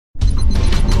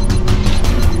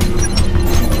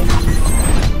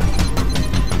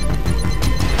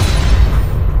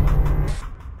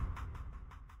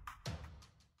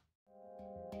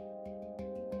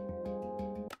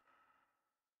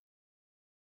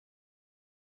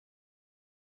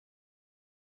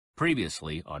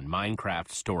Previously on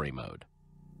Minecraft Story Mode.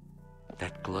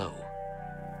 That glow,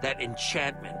 that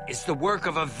enchantment is the work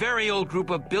of a very old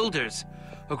group of builders.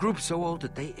 A group so old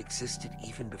that they existed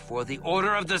even before the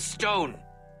Order of the Stone.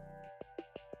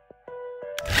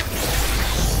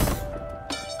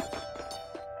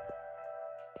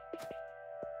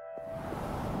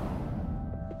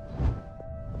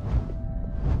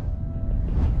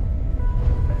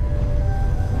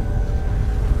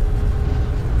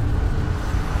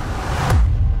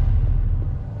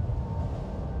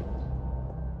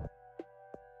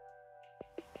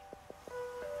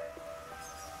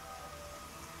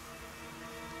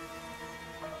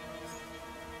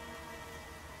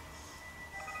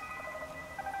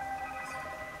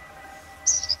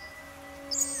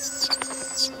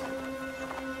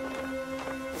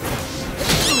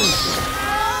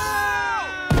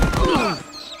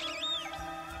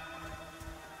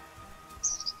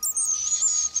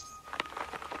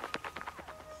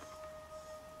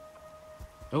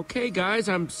 Okay, guys,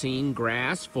 I'm seeing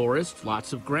grass, forest,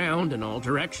 lots of ground in all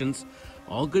directions.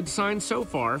 All good signs so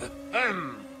far.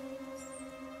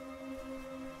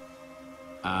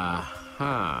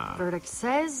 Aha. Verdict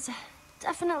says,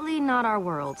 definitely not our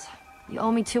world. You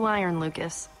owe me 2 iron,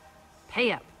 Lucas.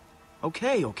 Pay up.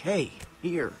 Okay.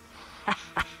 Here.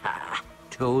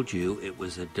 Told you it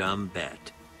was a dumb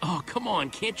bet. Oh, come on,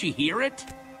 can't you hear it?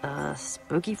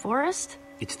 Spooky forest?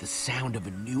 It's the sound of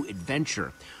a new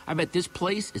adventure. I bet this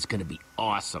place is gonna be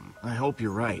awesome. I hope you're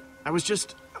right. I'm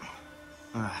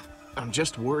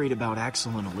just worried about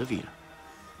Axel and Olivia.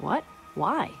 What?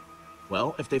 Why?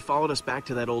 Well, if they followed us back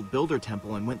to that old builder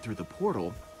temple and went through the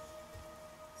portal...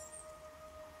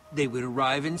 They would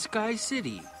arrive in Sky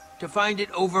City to find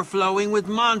it overflowing with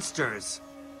monsters.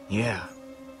 Yeah.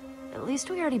 At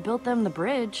least we already built them the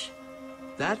bridge.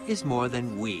 That is more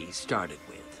than we started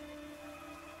with.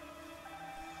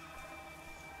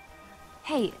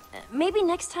 Hey, maybe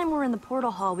next time we're in the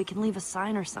portal hall we can leave a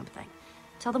sign or something.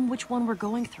 Tell them which one we're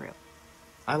going through.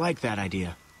 I like that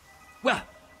idea. Well,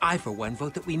 I for one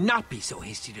vote that we not be so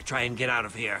hasty to try and get out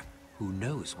of here. Who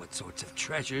knows what sorts of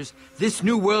treasures this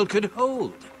new world could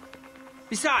hold?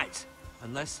 Besides,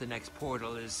 unless the next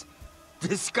portal is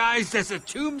disguised as a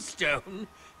tombstone,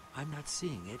 I'm not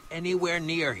seeing it anywhere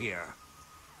near here.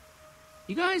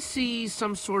 You guys see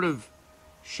some sort of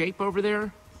shape over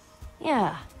there?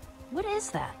 Yeah. What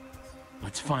is that?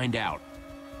 Let's find out.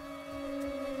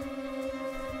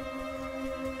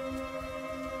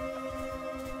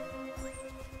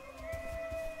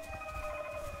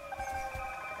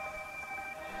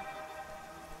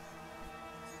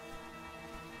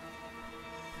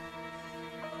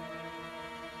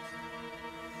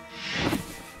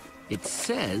 It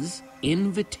says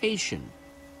invitation.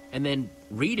 And then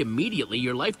read immediately,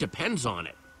 your life depends on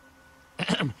it.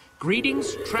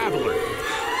 Greetings, traveler.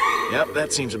 Yep,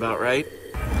 that seems about right.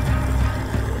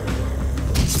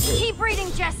 Keep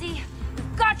reading, Jesse.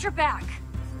 We've got your back.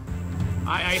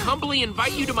 I humbly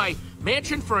invite you to my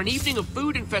mansion for an evening of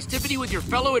food and festivity with your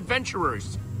fellow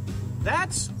adventurers.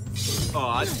 That's...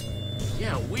 odd.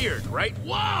 Yeah, weird, right?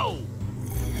 Whoa!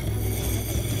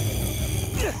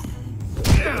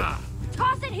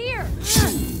 Toss it here!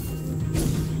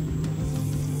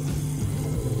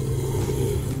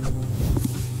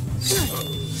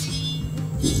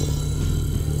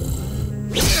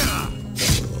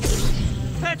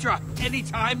 Petra, any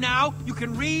time now? You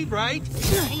can read, right?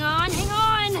 Hang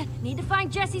on. Need to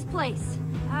find Jesse's place.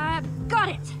 Got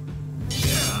it.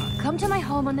 Come to my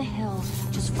home on the hill.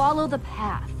 Just follow the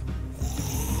path.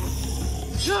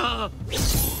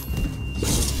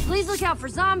 Please look out for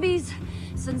zombies.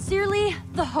 Sincerely,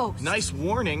 the host. Nice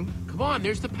warning. Come on,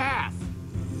 there's the path.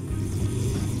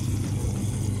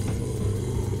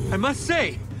 I must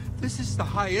say, this is the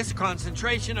highest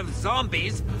concentration of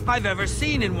zombies I've ever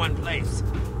seen in one place.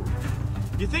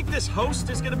 You think this host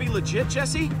is gonna be legit,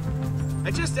 Jesse? I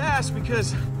just asked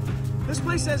because this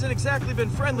place hasn't exactly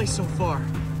been friendly so far.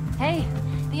 Hey,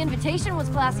 the invitation was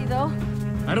classy, though.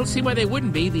 I don't see why they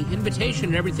wouldn't be. The invitation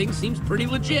and everything seems pretty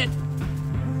legit.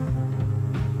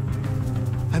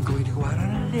 I'm going to go out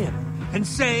on a limb and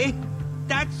say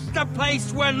that's the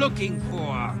place we're looking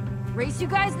for. Race you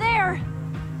guys there.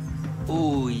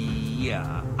 Oh,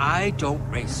 yeah. I don't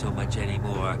race so much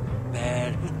anymore.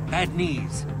 Bad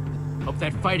knees. Hope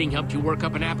that fighting helped you work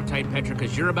up an appetite, Petra,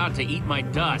 because you're about to eat my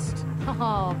dust.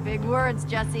 Oh, big words,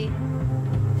 Jesse.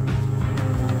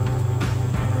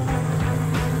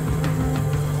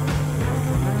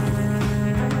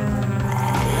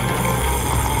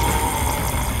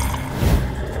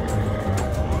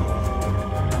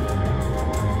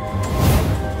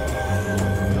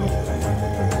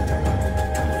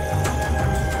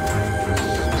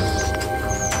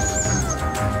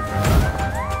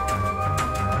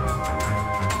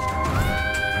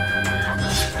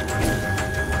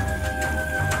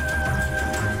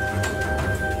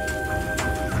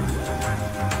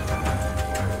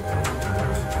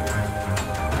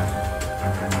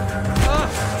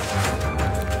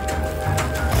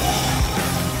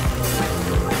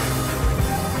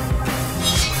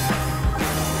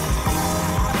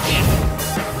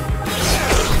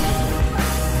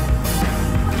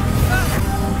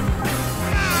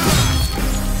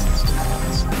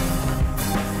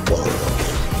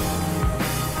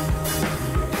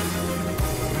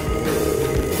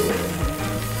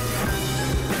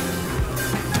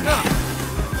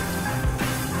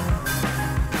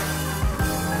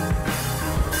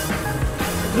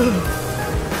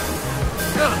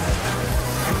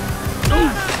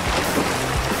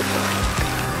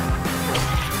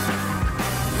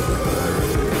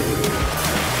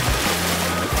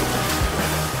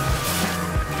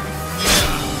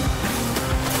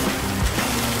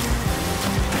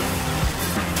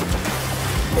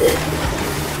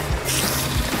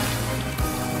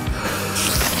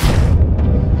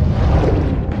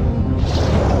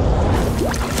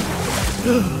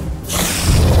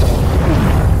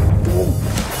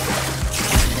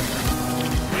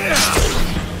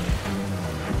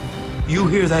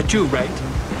 hear that too, right?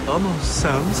 Almost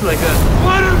sounds like a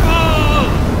waterfall!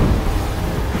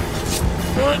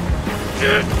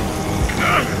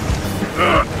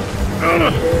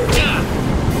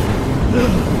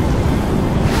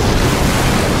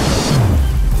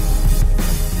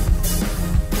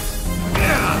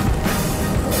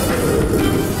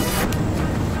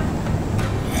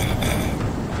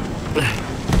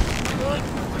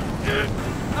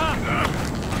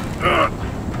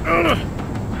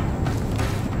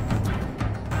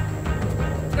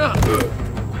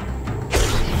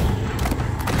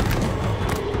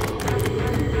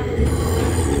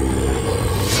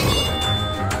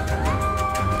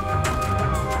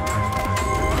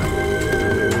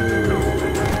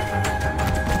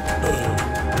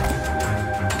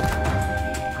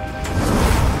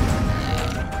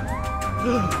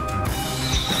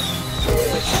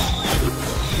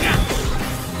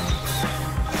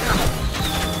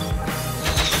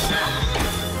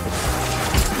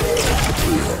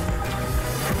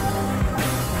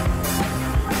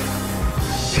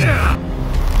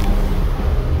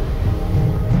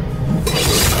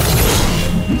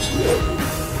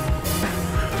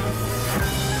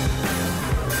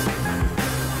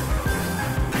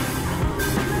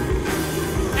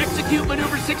 Execute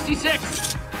maneuver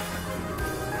 66!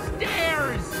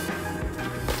 Stairs!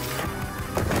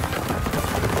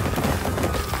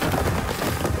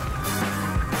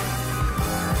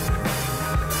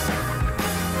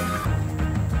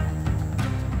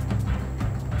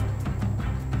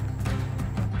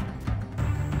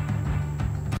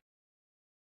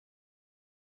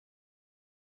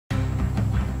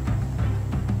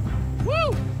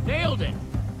 Woo! Nailed it!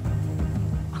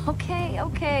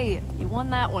 Okay. You won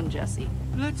that one, Jesse.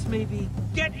 Let's maybe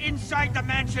get inside the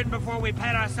mansion before we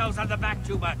pat ourselves on the back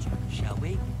too much, shall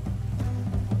we?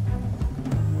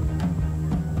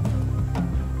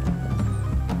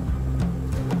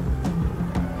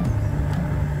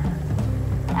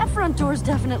 That front door's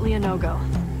definitely a no-go.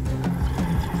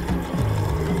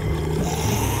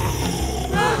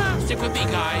 Stick with me,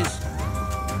 guys.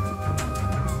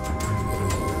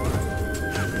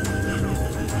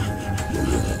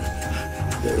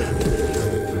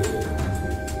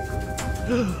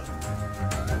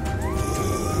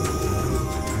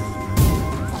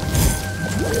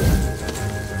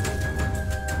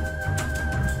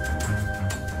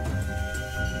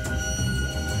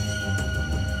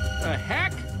 The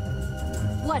heck?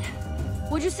 What?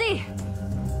 What'd you see?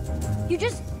 You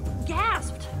just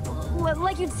gasped.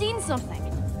 Like you'd seen something.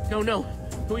 No.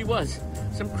 Who he was?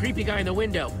 Some creepy guy in the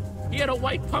window. He had a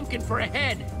white pumpkin for a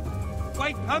head.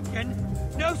 White pumpkin?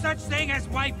 No such thing as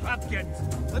white pumpkins!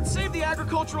 Let's save the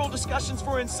agricultural discussions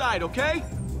for inside, okay?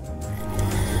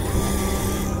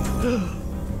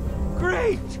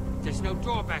 Great! There's no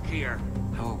door back here.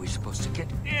 How are we supposed to get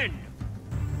in?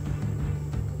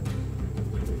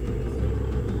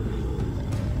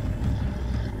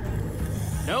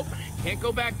 Nope, can't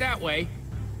go back that way.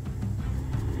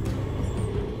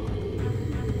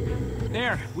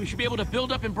 There, we should be able to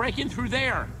build up and break in through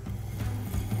there.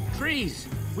 Trees,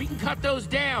 we can cut those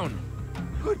down.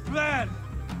 Good plan!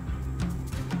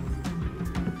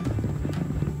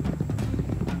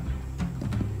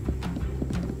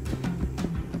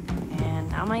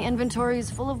 And now my inventory's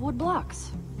full of wood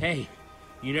blocks. Hey,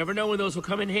 you never know when those will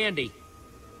come in handy.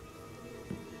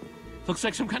 Looks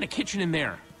like some kind of kitchen in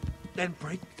there. Then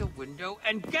break the window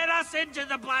and get us into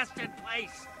the blasted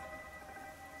place!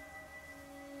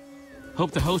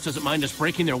 Hope the host doesn't mind us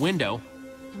breaking their window.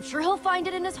 I'm sure he'll find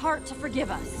it in his heart to forgive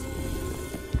us.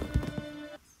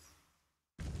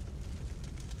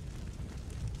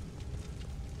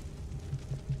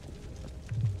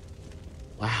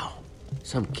 Wow,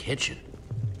 some kitchen.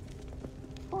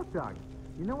 Hot dog,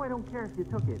 you know I don't care if you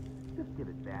took it. Just give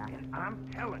it back. I'm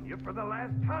telling you for the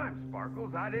last time,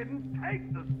 Sparkles, I didn't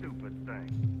take the stupid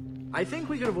thing. I think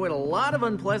we could avoid a lot of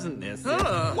unpleasantness.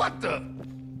 What the?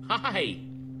 Hi.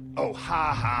 Oh,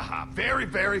 ha, ha, ha. Very,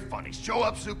 very funny. Show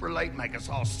up super late, make us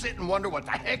all sit and wonder what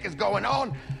the heck is going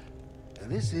on.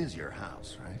 This is your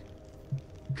house, right?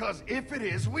 Because if it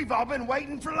is, we've all been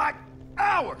waiting for like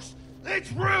hours.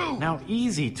 It's rude! Now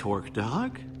easy, Torque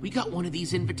Dog. We got one of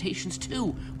these invitations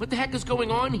too. What the heck is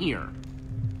going on here?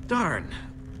 Darn.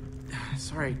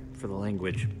 Sorry for the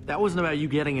language. That wasn't about you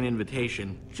getting an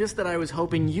invitation. Just that I was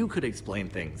hoping you could explain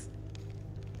things.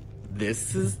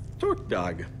 This is Torque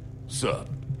Dog. Sup?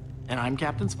 And I'm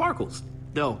Captain Sparkles.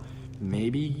 Though,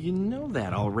 maybe you know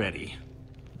that already.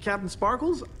 Captain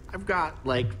Sparkles, I've got,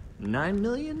 like, 9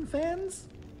 million fans?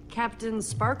 Captain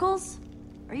Sparkles?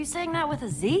 Are you saying that with a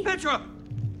Z? Petra!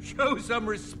 Show some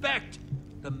respect!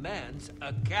 The man's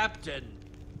a captain.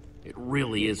 It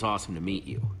really is awesome to meet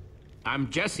you. I'm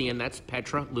Jesse, and that's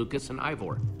Petra, Lucas, and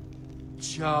Ivor.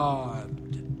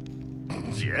 Charmed.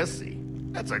 Jesse?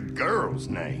 That's a girl's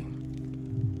name.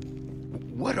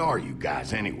 What are you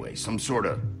guys anyway? Some sort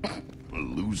of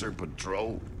loser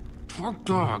patrol? Torque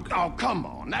Dog. Oh, come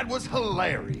on. That was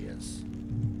hilarious.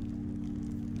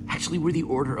 Actually, we're the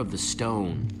Order of the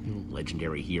Stone.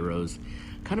 Legendary heroes.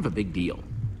 Kind of a big deal.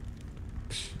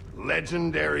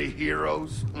 Legendary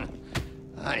heroes?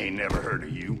 I ain't never heard of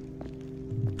you.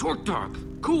 Torque Dog,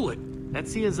 cool it. That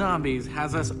sea of zombies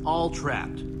has us all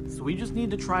trapped, so we just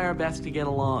need to try our best to get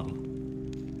along.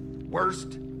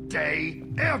 Worst day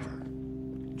ever.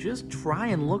 Just try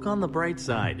and look on the bright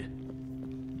side.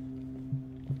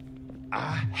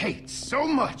 I hate so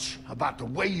much about the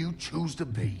way you choose to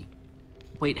be.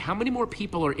 Wait, how many more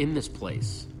people are in this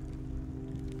place?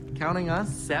 Counting us,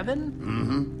 7?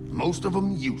 Mm-hmm. Most of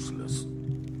them useless.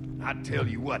 I tell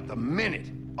you what, the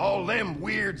minute all them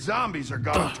weird zombies are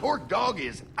gone, Torque Dog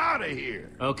is out of here.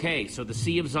 Okay, so the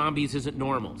Sea of Zombies isn't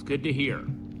normal. It's good to hear.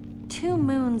 2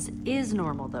 moons is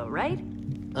normal, though, right?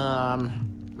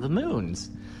 The moons.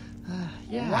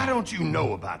 Yeah. Why don't you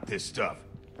know about this stuff?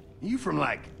 You from,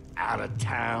 like, out of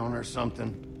town or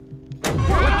something? What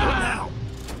now?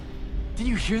 Did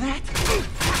you hear that? Something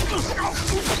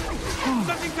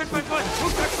touched my foot! Who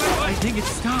touched my foot? I think it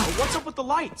stopped. What's up with the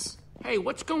lights? Hey,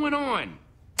 what's going on?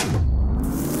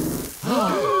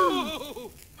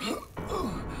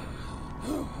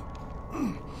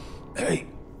 Hey,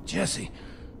 Jesse.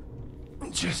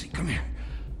 Jesse, come here.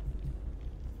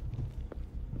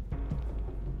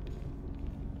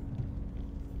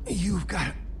 You've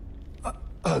got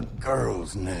a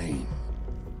girl's name.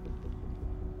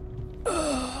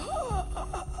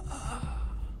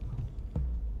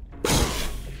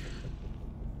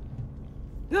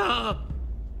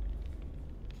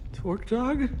 Torque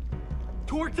Dog?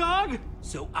 Torque Dog?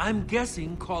 So I'm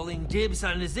guessing calling dibs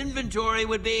on his inventory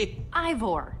would be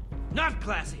Ivor. not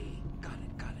classy. Got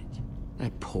it.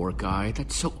 That poor guy.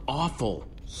 That's so awful.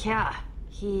 Yeah,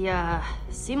 he,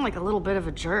 seemed like a little bit of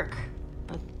a jerk.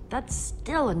 But that's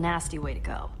still a nasty way to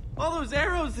go. All those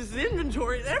arrows, his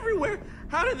inventory, everywhere.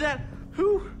 How did that...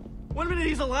 Who? 1 minute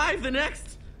he's alive, the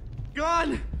next...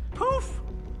 Gone. Poof.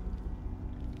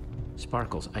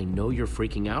 Sparkles, I know you're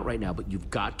freaking out right now, but you've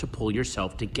got to pull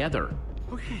yourself together.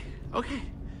 Okay.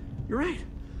 You're right.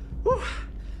 Whew.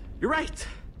 You're right.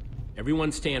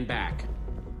 Everyone stand back.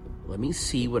 Let me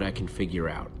see what I can figure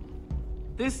out.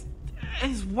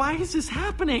 Why is this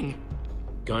happening?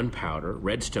 Gunpowder,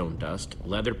 redstone dust,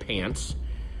 leather pants.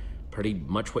 Pretty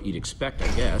much what you'd expect, I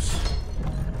guess.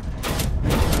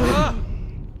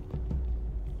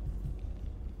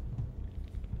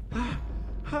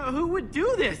 Who would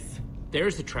do this?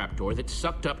 There's the trapdoor that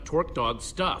sucked up Torque Dog's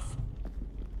stuff.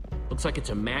 Looks like it's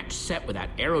a match set with that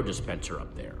arrow dispenser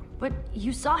up there. But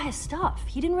you saw his stuff.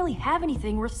 He didn't really have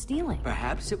anything worth stealing.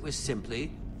 Perhaps it was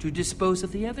simply to dispose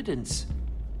of the evidence.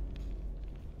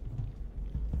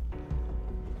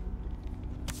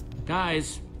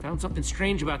 Guys, found something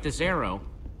strange about this arrow.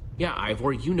 Yeah,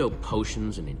 Ivor, you know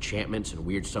potions and enchantments and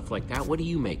weird stuff like that. What do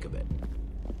you make of it?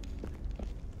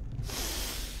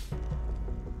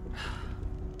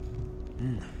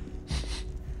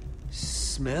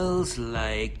 Smells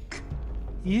like...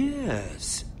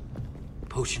 yes.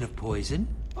 Potion of poison?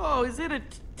 Oh, is it a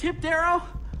tipped arrow?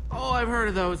 Oh, I've heard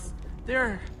of those.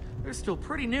 They're still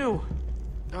pretty new.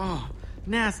 Oh,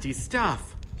 nasty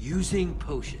stuff. Using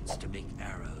potions to make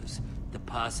arrows. The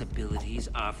possibilities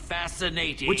are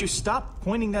fascinating. Would you stop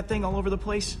pointing that thing all over the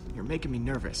place? You're making me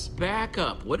nervous. Back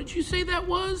up. What did you say that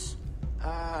was?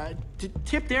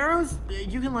 Tipped arrows?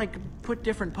 You can, like, put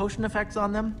different potion effects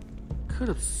on them? Could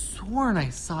have sworn I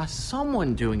saw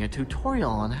someone doing a tutorial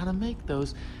on how to make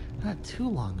those not too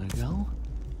long ago.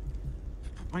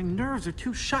 My nerves are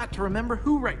too shot to remember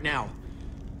who right now.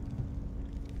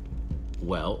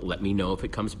 Well, let me know if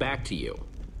it comes back to you.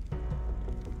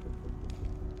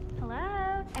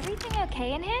 Hello? Everything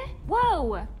okay in here?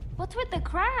 Whoa! What's with the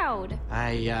crowd?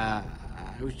 I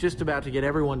was just about to get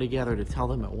everyone together to tell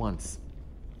them at once.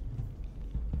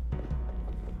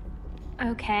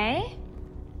 Okay.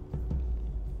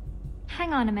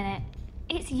 Hang on a minute.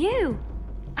 It's you!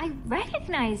 I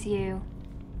recognize you.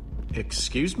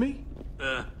 Excuse me?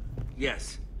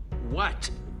 Yes. What?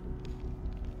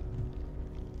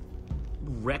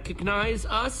 Recognize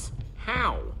us?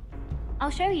 How?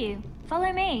 I'll show you.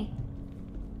 Follow me.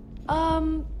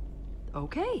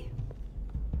 Okay.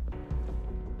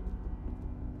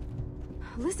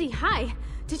 Lizzie, hi.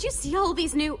 Did you see all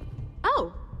these new...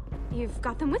 Oh, you've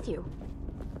got them with you.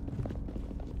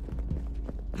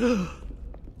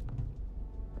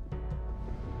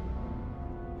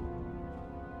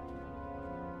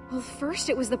 Well, first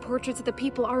it was the portraits of the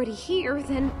people already here,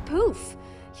 then poof,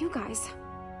 you guys.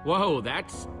 Whoa,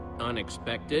 that's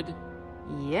unexpected.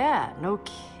 Yeah, no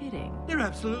kidding. They're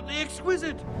absolutely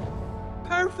exquisite.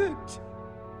 Perfect.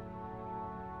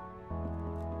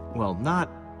 Well, not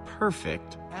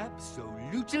perfect.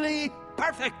 Absolutely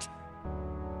perfect.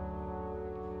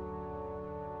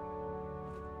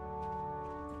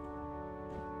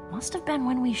 Must have been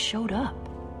when we showed up.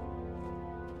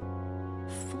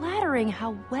 Flattering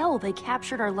how well they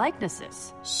captured our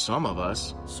likenesses. Some of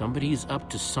us. Somebody's up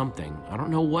to something. I don't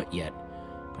know what yet,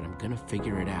 but I'm gonna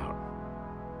figure it out.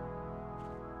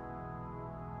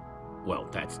 Well,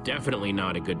 that's definitely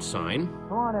not a good sign.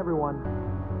 Come on, everyone.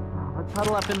 Let's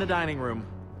huddle up in the dining room.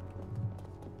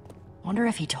 Wonder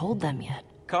if he told them yet.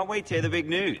 Can't wait to hear the big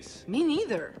news. Me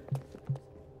neither.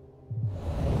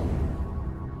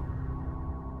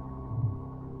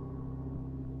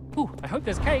 Ooh, I hope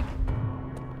there's cake.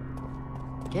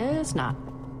 Guess not.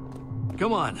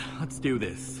 Come on, let's do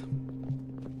this.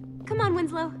 Come on,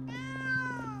 Winslow.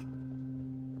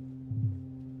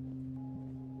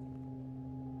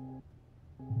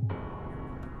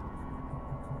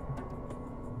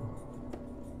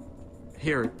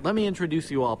 Here, let me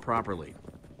introduce you all properly.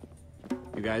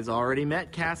 You guys already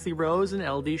met Cassie Rose and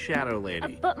LD Shadow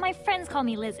Lady. But my friends call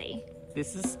me Lizzie.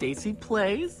 This is Stacy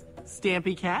Plays,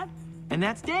 Stampy Cat, and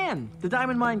that's Dan, the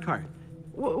Diamond Minecart.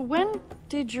 When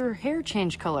did your hair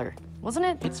change color? Wasn't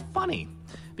it? It's funny.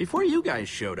 Before you guys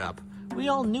showed up, we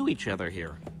all knew each other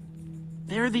here.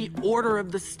 They're the Order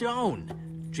of the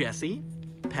Stone. Jesse,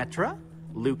 Petra,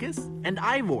 Lucas, and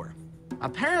Ivor.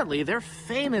 Apparently, they're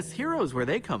famous heroes where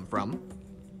they come from.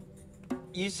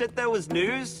 You said there was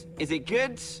news? Is it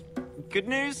good? Good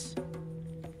news?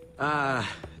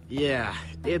 Yeah.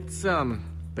 It's,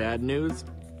 bad news,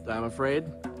 I'm afraid.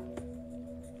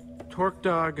 Torque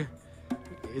Dog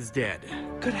is dead.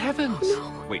 Good heavens.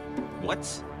 Wait,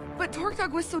 what? But Torque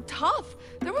Dog was so tough.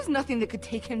 There was nothing that could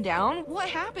take him down. What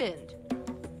happened?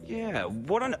 Yeah,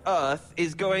 what on earth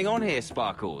is going on here,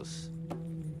 Sparkles?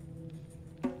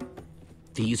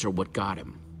 These are what got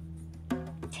him.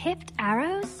 Tipped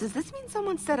arrows? Does this mean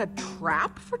someone set a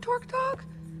trap for Torque Dog?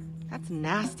 That's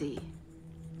nasty.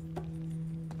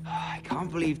 I can't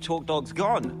believe Talk Dog's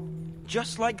gone.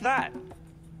 Just like that.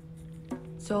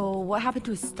 So what happened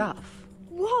to his stuff?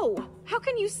 Whoa! How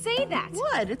can you say that?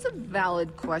 What? It's a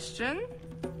valid question.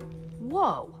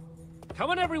 Whoa.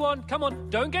 Come on, everyone. Come on.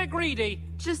 Don't get greedy.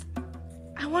 Just,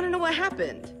 I want to know what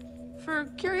happened. For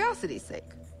curiosity's sake.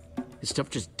 His stuff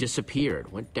just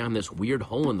disappeared, went down this weird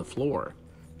hole in the floor.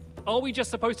 Are we just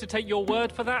supposed to take your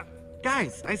word for that?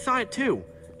 Guys, I saw it too.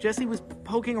 Jesse was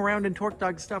poking around in Torque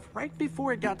Dog's stuff right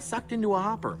before it got sucked into a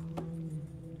hopper.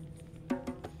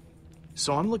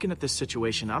 So I'm looking at this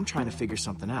situation, I'm trying to figure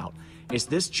something out. Is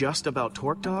this just about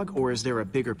Torque Dog, or is there a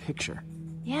bigger picture?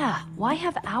 Yeah, why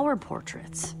have our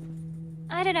portraits?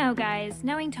 I don't know, guys.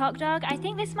 Knowing Talk Dog, I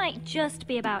think this might just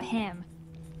be about him.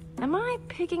 Am I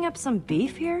picking up some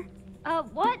beef here?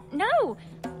 What? No!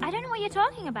 I don't know what you're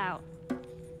talking about.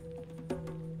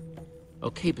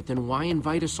 Okay, but then why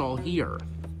invite us all here?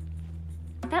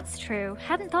 That's true.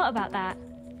 Hadn't thought about that.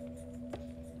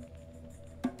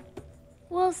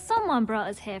 Well, someone brought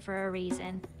us here for a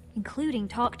reason, including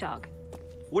Talk Dog.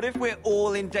 What if we're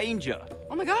all in danger?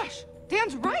 Oh my gosh,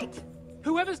 Dan's right.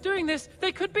 Whoever's doing this,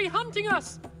 they could be hunting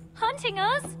us. Hunting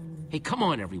us? Hey, come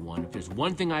on, everyone. If there's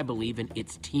one thing I believe in,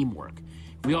 it's teamwork.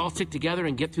 If we all stick together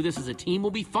and get through this as a team,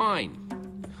 we'll be fine.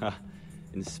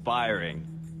 Inspiring.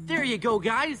 There you go,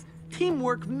 guys.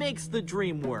 Teamwork makes the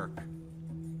dream work.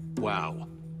 Wow.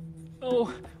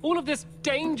 Oh, all of this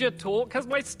danger talk has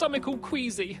my stomach all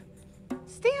queasy.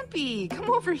 Stampy, come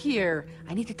over here.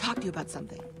 I need to talk to you about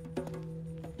something.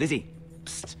 Lizzie.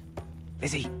 Psst.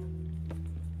 Lizzie.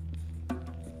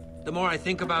 The more I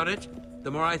think about it,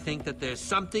 the more I think that there's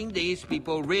something these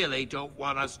people really don't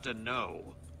want us to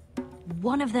know.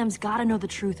 One of them's gotta know the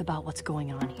truth about what's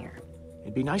going on here.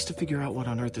 It'd be nice to figure out what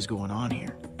on earth is going on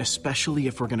here, especially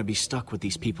if we're gonna be stuck with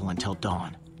these people until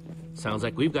dawn. Sounds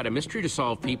like we've got a mystery to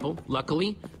solve, people.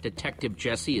 Luckily, Detective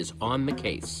Jesse is on the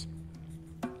case.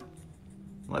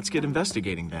 Let's get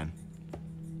investigating then.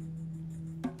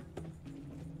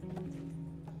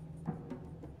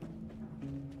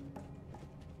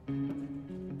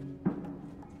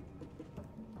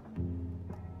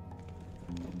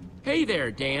 Hey there,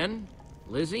 Dan.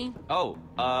 Lizzie? Oh,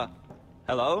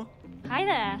 hello? Hi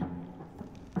there.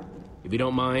 If you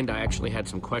don't mind, I actually had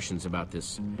some questions about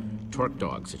this Torque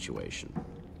Dog situation.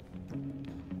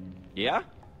 Yeah?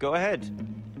 Go ahead.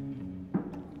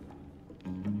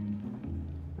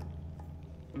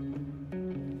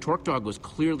 Torque Dog was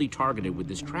clearly targeted with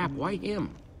this trap. Why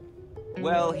him?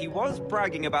 Well, he was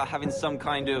bragging about having some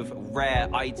kind of rare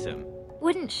item.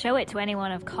 Wouldn't show it to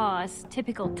anyone, of course.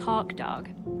 Typical talk dog.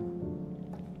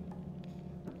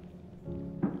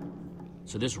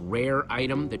 So this rare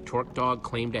item that Torque Dog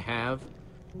claimed to have,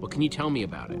 what can you tell me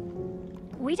about it?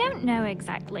 We don't know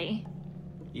exactly.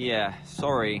 Yeah,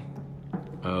 sorry.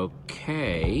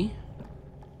 Okay.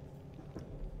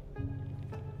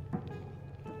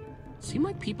 Seemed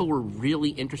like people were really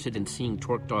interested in seeing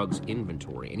Torque Dog's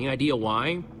inventory. Any idea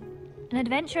why? An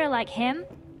adventurer like him,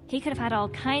 he could have had all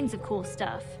kinds of cool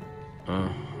stuff.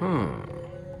 Uh-huh.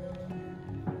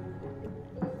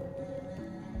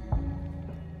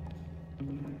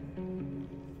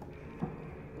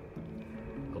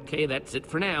 Okay, that's it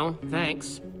for now.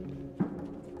 Thanks.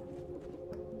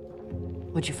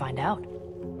 What'd you find out?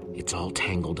 It's all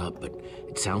tangled up, but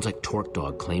it sounds like Torque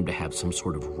Dog claimed to have some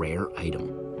sort of rare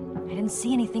item. I didn't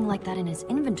see anything like that in his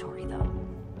inventory, though.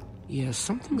 Yeah,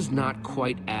 something's not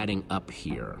quite adding up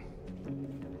here.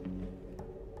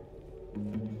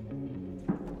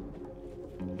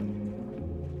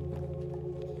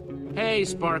 Hey,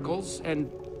 Sparkles,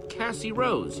 and Cassie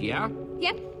Rose, yeah?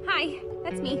 Yep, hi,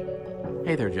 that's me.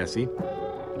 Hey there, Jesse.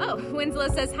 Oh, Winslow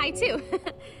says hi too.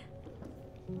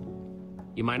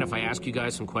 You mind if I ask you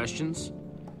guys some questions?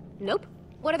 Nope.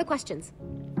 What are the questions?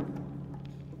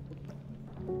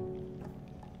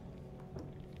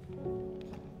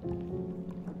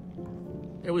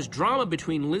 There was drama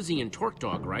between Lizzie and Torque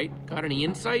Dog, right? Got any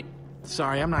insight?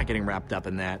 Sorry, I'm not getting wrapped up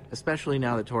in that, especially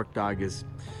now that Torque Dog is,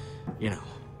 you know.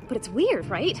 But it's weird,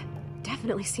 right?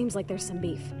 Definitely seems like there's some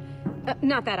beef.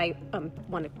 Not that I,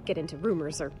 want to get into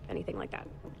rumors or anything like that.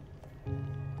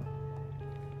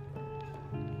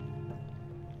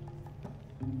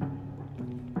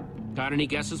 Got any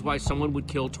guesses why someone would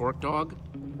kill Torque Dog?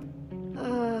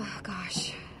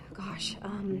 Gosh.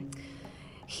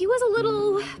 He was a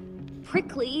little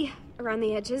prickly around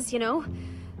the edges, you know?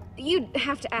 You'd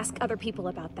have to ask other people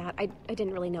about that. I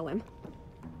didn't really know him.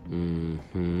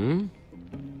 Mm-hmm.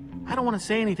 I don't want to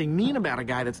say anything mean about a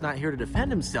guy that's not here to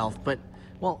defend himself, but,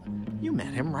 well, you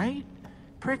met him, right?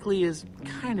 Prickly is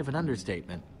kind of an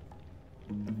understatement.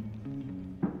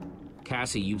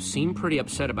 Cassie, you seem pretty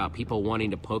upset about people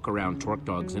wanting to poke around Torque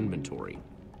Dog's inventory.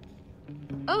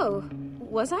 Oh,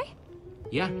 was I?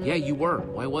 Yeah, you were.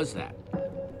 Why was that?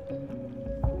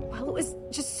 Well, it was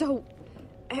just so...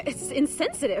 It's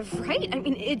insensitive, right? I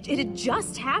mean, it had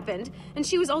just happened, and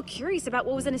she was all curious about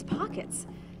what was in his pockets.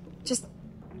 Just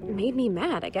made me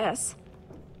mad, I guess.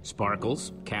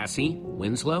 Sparkles, Cassie,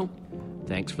 Winslow,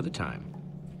 thanks for the time.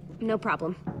 No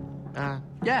problem.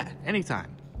 Yeah,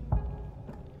 anytime.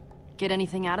 Get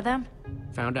anything out of them?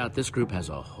 Found out this group has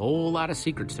a whole lot of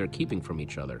secrets they're keeping from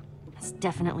each other. That's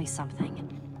definitely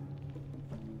something.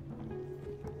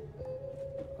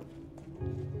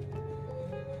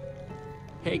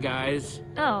 Hey, guys.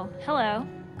 Oh, hello.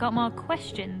 Got more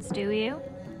questions, do you?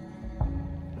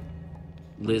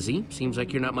 Lizzie, seems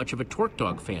like you're not much of a Torque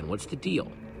Dog fan. What's the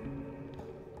deal?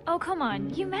 Oh, come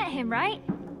on. You met him, right?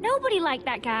 Nobody liked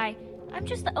that guy. I'm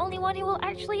just the only one who will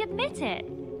actually admit it.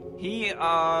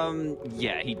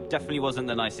 Yeah, he definitely wasn't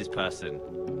the nicest person.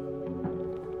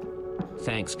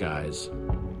 Thanks, guys.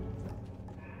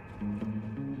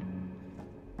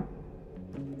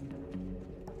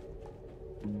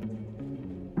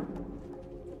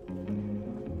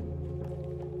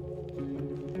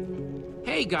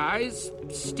 Hey, guys.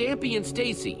 Stampy and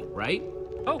Stacy, right?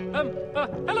 Oh,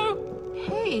 hello?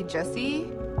 Hey, Jesse.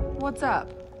 What's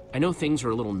up? I know things are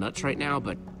a little nuts right now,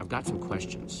 but I've got some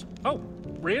questions. Oh,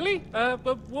 really?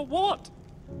 What?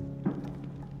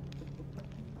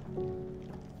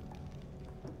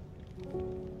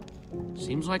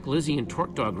 Seems like Lizzie and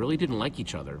Torque Dog really didn't like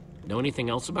each other. Know anything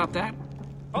else about that?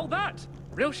 Oh, that!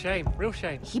 Real shame, real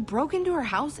shame. He broke into her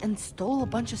house and stole a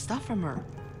bunch of stuff from her.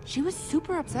 She was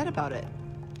super upset about it.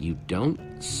 You don't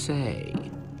say.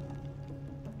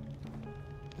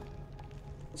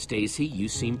 Stacy, you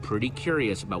seem pretty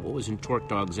curious about what was in Torque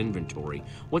Dog's inventory.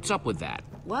 What's up with that?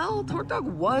 Well, Torque Dog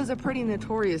was a pretty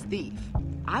notorious thief.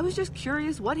 I was just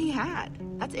curious what he had.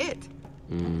 That's it.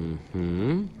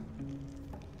 Mm-hmm.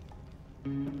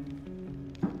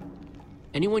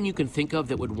 Anyone you can think of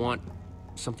that would want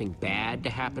something bad to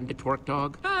happen to Torque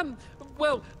Dog?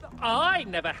 Well, I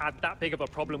never had that big of a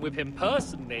problem with him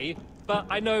personally, but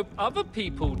I know other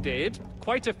people did.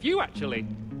 Quite a few, actually.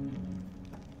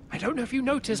 I don't know if you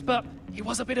noticed, but he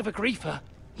was a bit of a griefer.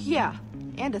 Yeah,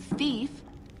 and a thief.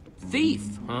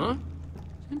 Thief, huh?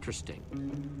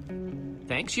 Interesting.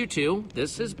 Thanks, you two.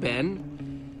 This has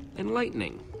been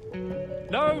enlightening.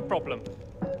 No problem.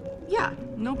 Yeah,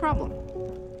 no problem.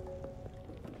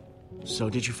 So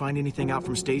did you find anything out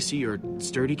from Stacy or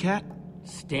Sturdy Cat?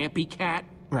 Stampy Cat?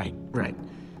 Right.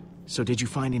 So did you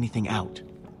find anything out?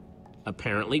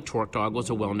 Apparently, Torque Dog was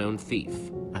a well-known thief.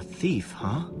 A thief,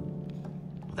 huh?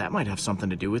 Well, that might have something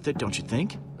to do with it, don't you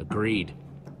think? Agreed.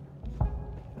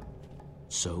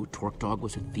 So, Torque Dog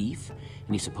was a thief,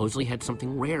 and he supposedly had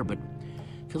something rare, but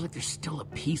I feel like there's still a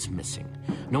piece missing.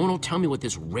 No one will tell me what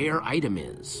this rare item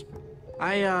is.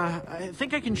 I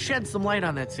think I can shed some light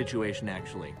on that situation,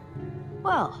 actually.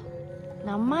 Well,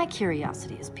 now my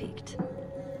curiosity is piqued.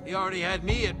 He already had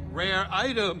me at rare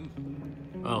item.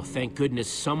 Oh, thank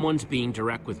goodness someone's being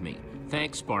direct with me.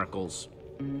 Thanks, Sparkles.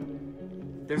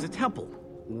 There's a temple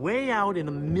way out in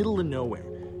the middle of nowhere.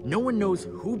 No one knows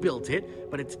who built it,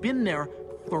 but it's been there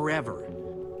forever.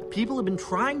 People have been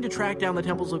trying to track down the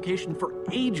temple's location for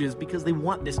ages because they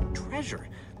want this treasure.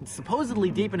 It's supposedly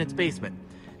deep in its basement.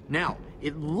 Now,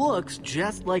 it looks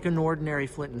just like an ordinary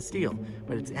flint and steel,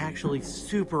 but it's actually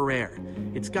super rare.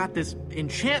 It's got this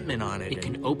enchantment on it. It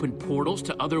can open portals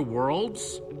to other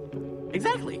worlds?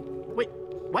 Exactly. Wait,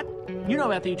 what? You know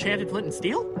about the enchanted flint and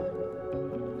steel?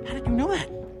 How did you know that?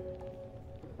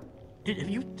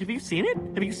 Have you seen it?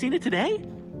 Have you seen it today?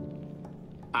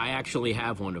 I actually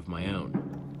have one of my own.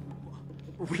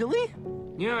 Really?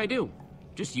 Yeah, I do.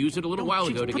 Just used it a little while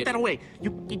ago to put get... that away.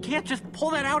 You can't just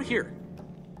pull that out here.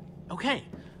 Okay.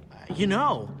 You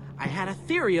know, I had a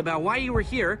theory about why you were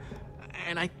here,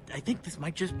 and I think this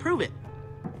might just prove it.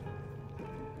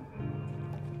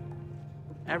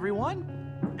 Everyone?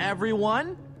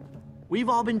 We've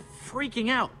all been freaking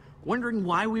out, wondering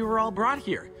why we were all brought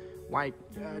here. Why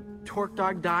Torque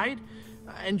Dog died.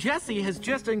 And Jesse has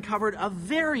just uncovered a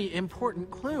very important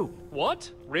clue.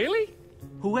 What? Really?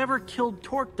 Whoever killed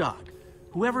Torque Dog,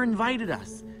 whoever invited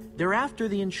us, they're after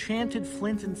the enchanted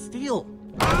flint and steel.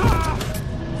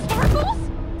 Sparkles?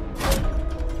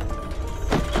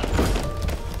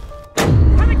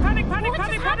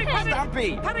 Panic!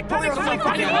 Stumpy! Panic!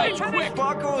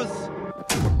 Sparkles!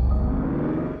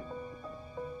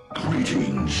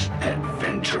 Greetings,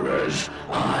 adventurers.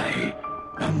 I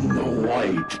am the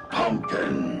White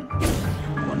Pumpkin.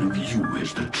 One of you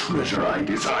is the treasure I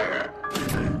desire,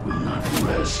 and I will not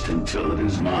rest until it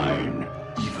is mine,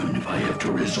 even if I have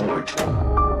to resort to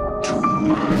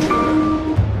murder.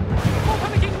 More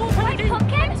panicking! White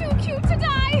Pumpkin? Too cute to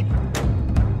die!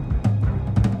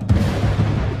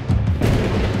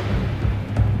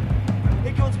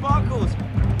 Here goes Sparkles!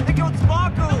 Here goes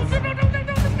Sparkles!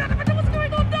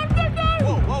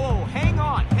 Whoa, hang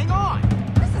on!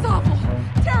 This is awful.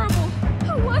 Terrible.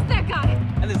 Who was that guy?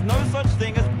 And there's no such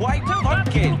thing as white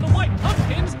pumpkins! The white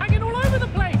pumpkins hanging all over the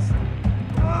place!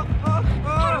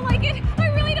 I don't like it. I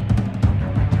really don't.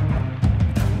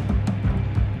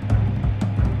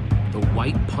 The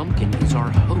White Pumpkin is our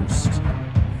host.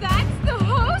 That's the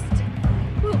host?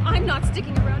 Well, I'm not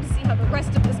sticking around to see how the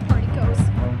rest of this party goes.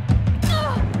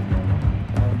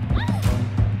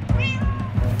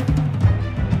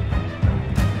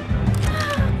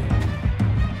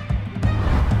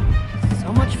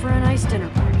 So much for a nice dinner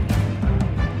party.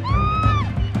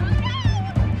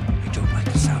 I don't like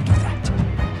the sound of that.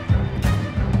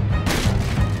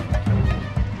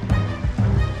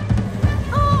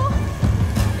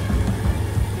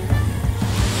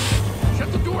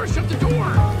 Shut the door! Shut the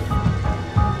door!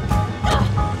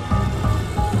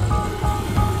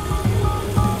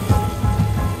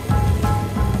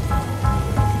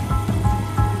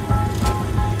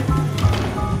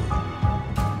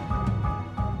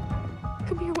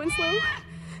 Come here, Winslow.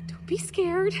 Don't be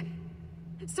scared.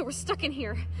 So we're stuck in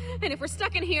here. And if we're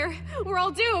stuck in here, we're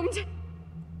all doomed.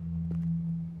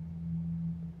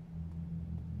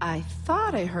 I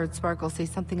thought I heard Sparkle say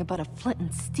something about a flint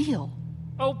and steel.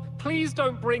 Oh, please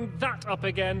don't bring that up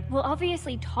again. Well,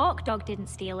 obviously Torque Dog didn't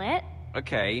steal it.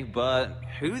 Okay, but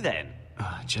who then?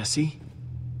 Jesse?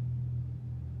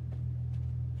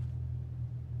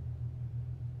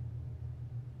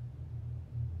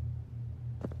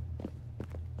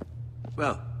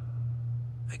 Well,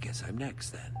 I guess I'm next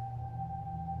then.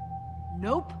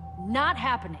 Nope, not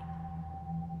happening.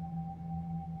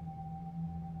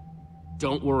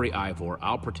 Don't worry, Ivor.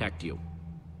 I'll protect you.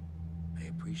 I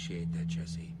appreciate that,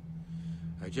 Jesse.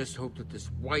 I just hope that this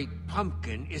white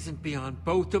pumpkin isn't beyond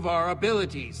both of our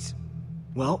abilities.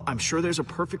 Well, I'm sure there's a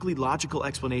perfectly logical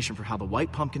explanation for how the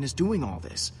White Pumpkin is doing all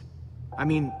this. I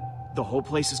mean, the whole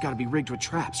place has got to be rigged with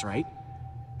traps, right?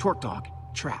 Torque Dog,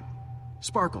 trap.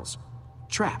 Sparkles,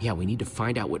 trap. Yeah, we need to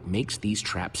find out what makes these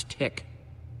traps tick.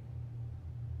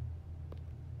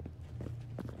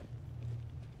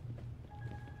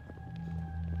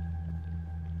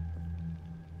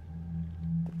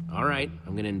 All right,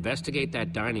 I'm gonna investigate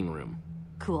that dining room.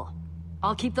 Cool.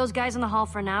 I'll keep those guys in the hall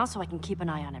for now so I can keep an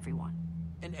eye on everyone.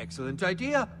 An excellent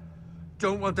idea.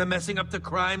 Don't want them messing up the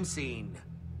crime scene.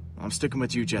 I'm sticking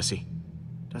with you, Jesse.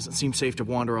 Doesn't seem safe to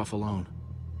wander off alone.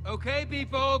 Okay,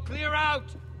 people, clear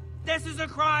out! This is a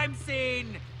crime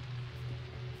scene!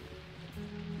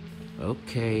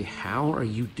 Okay, how are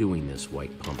you doing this,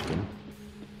 White Pumpkin?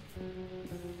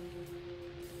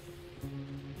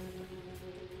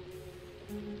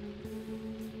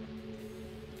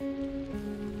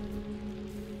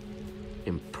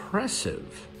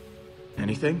 Impressive.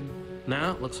 Anything?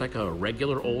 No, looks like a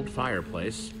regular old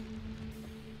fireplace.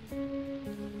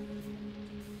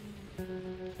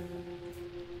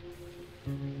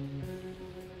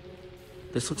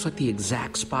 This looks like the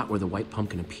exact spot where the White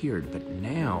Pumpkin appeared, but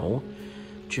now,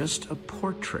 just a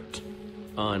portrait.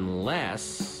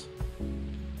 Unless...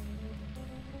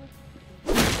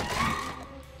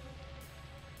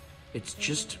 it's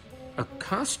just a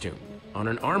costume on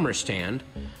an armor stand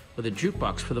with a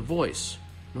jukebox for the voice.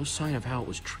 No sign of how it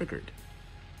was triggered.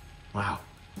 Wow.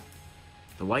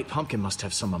 The White Pumpkin must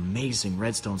have some amazing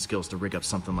redstone skills to rig up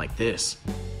something like this.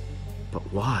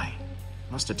 But why?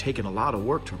 Must have taken a lot of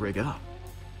work to rig up.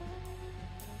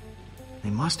 They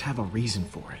must have a reason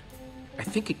for it. I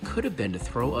think it could have been to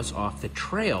throw us off the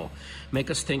trail,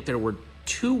 make us think there were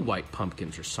 2 White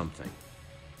Pumpkins or something.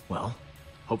 Well,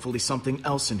 hopefully something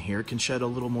else in here can shed a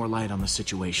little more light on the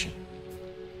situation.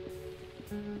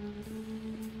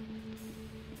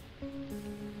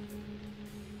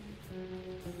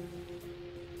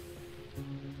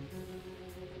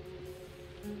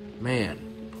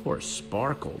 Man, poor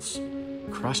Sparkles.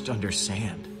 Crushed under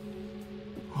sand.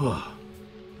 Ugh.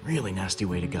 Really nasty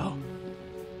way to go.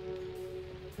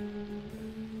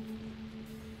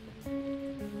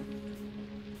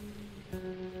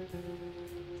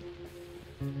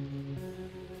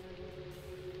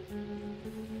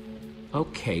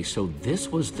 Okay, so this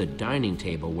was the dining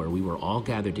table where we were all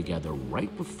gathered together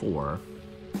right before...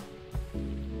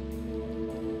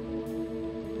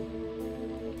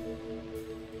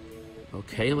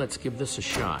 Okay, let's give this a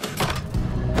shot.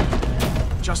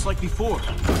 Just like before.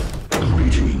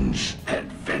 Greetings,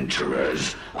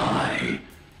 adventurers. I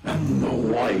am the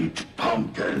White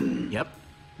Pumpkin. Yep.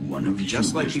 One of you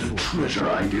Just like is before. the treasure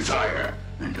I desire,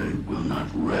 and I will not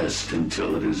rest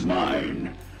until it is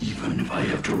mine, even if I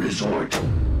have to resort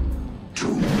to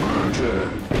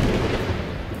murder.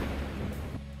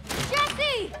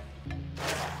 Jesse!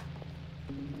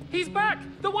 He's back!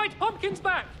 The White Pumpkin's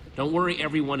back! Don't worry,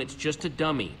 everyone, it's just a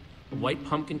dummy. A White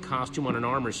Pumpkin costume on an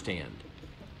armor stand.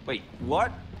 Wait,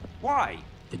 what? Why?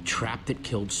 The trap that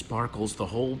killed Sparkles, the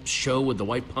whole show with the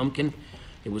White Pumpkin,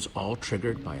 it was all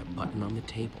triggered by a button on the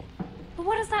table. But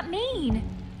what does that mean?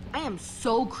 I am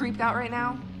so creeped out right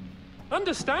now.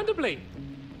 Understandably.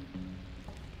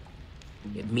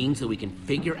 It means that we can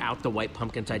figure out the White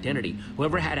Pumpkin's identity.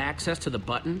 Whoever had access to the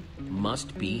button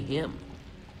must be him.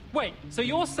 Wait, so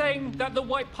you're saying that the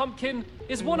White Pumpkin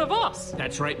is one of us?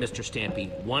 That's right, Mr. Stampy.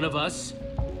 One of us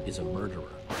is a murderer.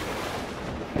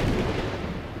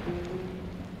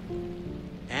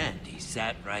 And he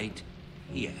sat right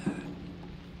here.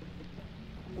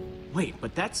 Wait,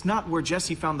 but that's not where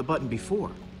Jesse found the button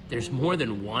before. There's more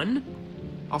than one?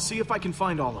 I'll see if I can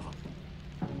find all of them.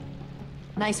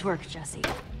 Nice work, Jesse.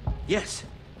 Yes,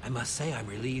 I must say I'm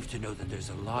relieved to know that there's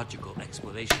a logical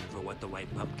explanation for what the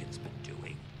White Pumpkin's been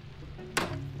doing.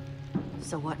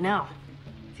 So what now?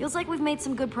 Feels like we've made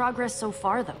some good progress so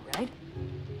far, though, right?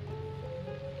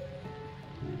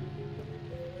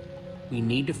 We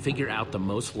need to figure out the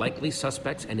most likely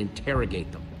suspects and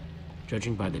interrogate them.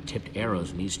 Judging by the tipped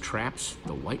arrows in these traps,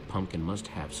 the White Pumpkin must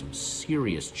have some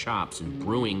serious chops in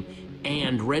brewing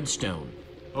and redstone.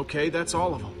 Okay, that's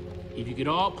all of them. If you could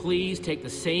all please take the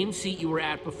same seat you were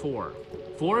at before.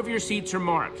 4 of your seats are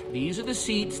marked. These are the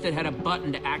seats that had a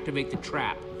button to activate the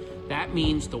trap. That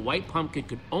means the White Pumpkin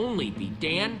could only be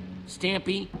Dan,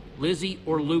 Stampy, Lizzie,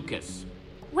 or Lucas.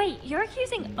 Wait, you're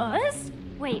accusing us?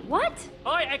 Wait, what?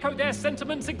 I echo their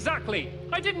sentiments exactly.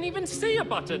 I didn't even see a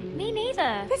button. Me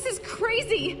neither. This is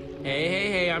crazy!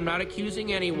 Hey, I'm not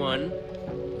accusing anyone.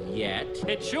 Yet.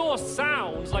 It sure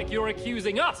sounds like you're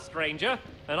accusing us, stranger,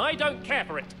 and I don't care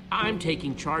for it. I'm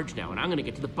taking charge now, and I'm gonna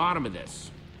get to the bottom of this.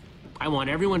 I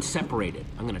want everyone separated.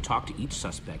 I'm gonna talk to each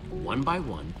suspect, one by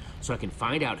one, so I can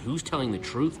find out who's telling the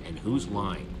truth and who's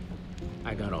lying.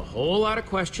 I got a whole lot of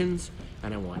questions,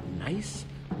 and I want nice,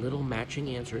 little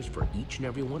matching answers for each and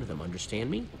every one of them. Understand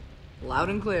me? Loud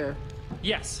and clear.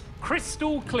 Yes,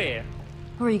 crystal clear.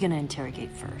 Who are you gonna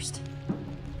interrogate first?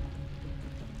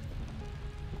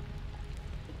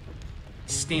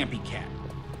 Stampy Cat.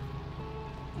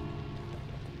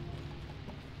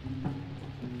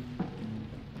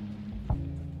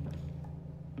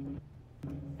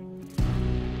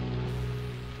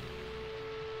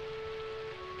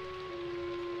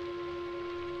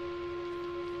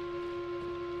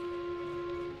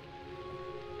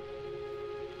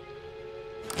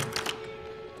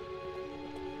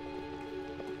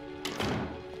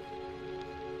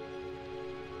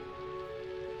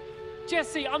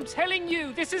 Jesse, I'm telling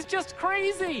you, this is just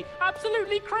crazy!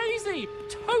 Absolutely crazy!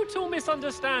 Total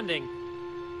misunderstanding!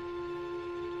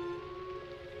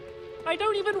 I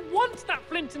don't even want that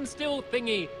flint and steel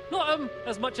thingy! Not,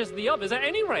 as much as the others at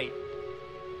any rate.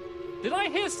 Did I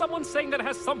hear someone saying that it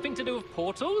has something to do with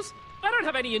portals? I don't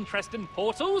have any interest in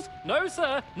portals. No,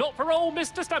 sir. Not for old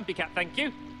Mr. Stampy Cat, thank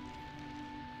you.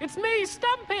 It's me,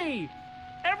 Stampy!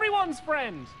 Everyone's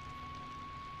friend!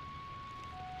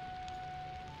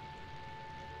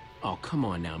 Oh, come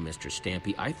on now, Mr.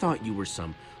 Stampy. I thought you were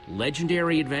some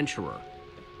legendary adventurer.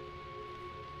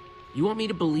 You want me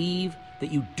to believe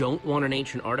that you don't want an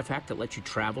ancient artifact that lets you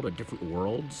travel to different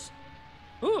worlds?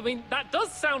 Ooh, I mean, that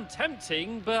does sound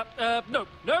tempting, but,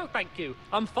 no, thank you.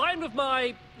 I'm fine with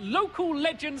my local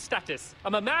legend status.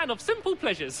 I'm a man of simple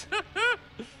pleasures.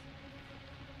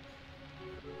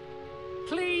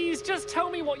 Please, just tell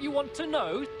me what you want to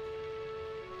know.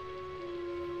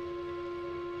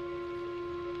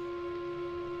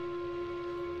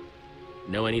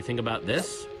 Know anything about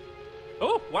this?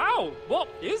 Oh, wow! What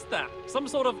is that? Some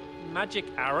sort of magic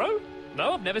arrow?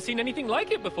 No, I've never seen anything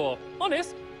like it before.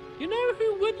 Honest. You know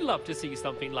who would love to see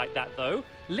something like that, though?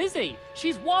 Lizzie.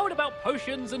 She's wild about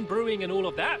potions and brewing and all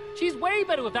of that. She's way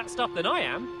better with that stuff than I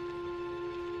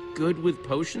am. Good with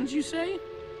potions, you say?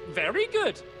 Very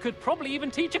good. Could probably even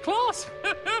teach a class.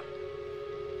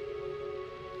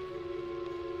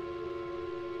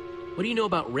 What do you know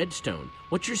about redstone?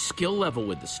 What's your skill level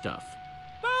with the stuff?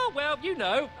 Oh, well, you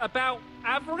know, about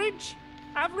average?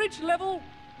 Average level?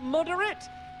 Moderate?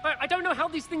 I don't know how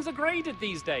these things are graded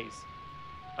these days.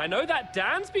 I know that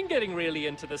Dan's been getting really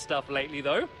into the stuff lately,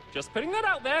 though. Just putting that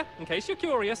out there, in case you're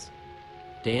curious.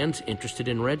 Dan's interested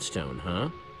in redstone, huh?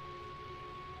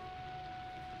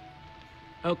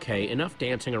 Okay, enough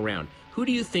dancing around. Who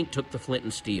do you think took the flint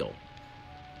and steel?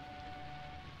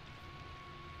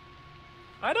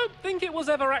 I don't think it was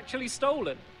ever actually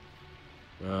stolen.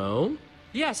 Oh?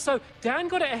 Yeah, so Dan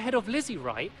got it ahead of Lizzie,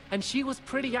 right? And she was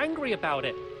pretty angry about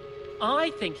it.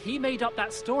 I think he made up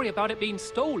that story about it being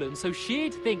stolen so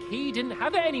she'd think he didn't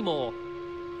have it anymore.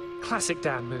 Classic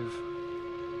Dan move.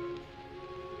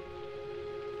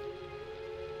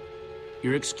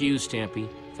 You're excused, Stampy.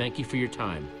 Thank you for your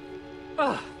time.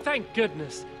 Ah, thank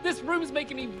goodness. This room's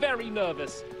making me very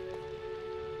nervous.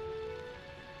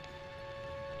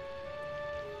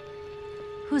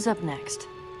 Who's up next?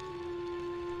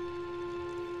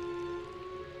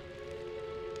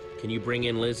 Can you bring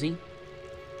in Lizzie?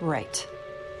 Right.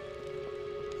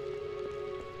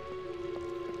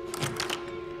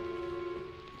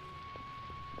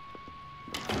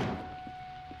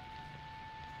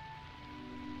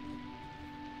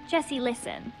 Jesse,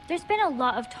 listen. There's been a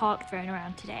lot of talk thrown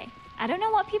around today. I don't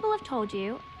know what people have told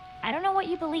you. I don't know what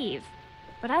you believe.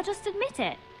 But I'll just admit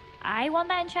it. I want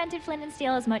that enchanted flint and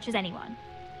steel as much as anyone.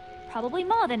 Probably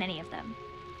more than any of them.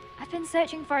 I've been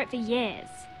searching for it for years.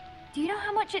 Do you know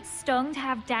how much it stung to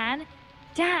have Dan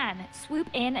swoop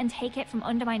in and take it from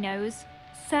under my nose?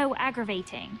 So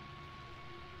aggravating.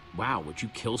 Wow, would you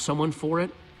kill someone for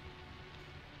it?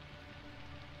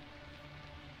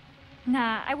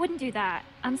 Nah, I wouldn't do that.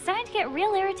 I'm starting to get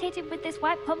real irritated with this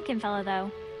white pumpkin fella, though.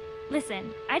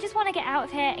 Listen, I just want to get out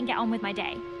of here and get on with my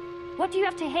day. What do you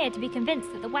have to hear to be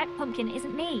convinced that the white pumpkin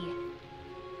isn't me?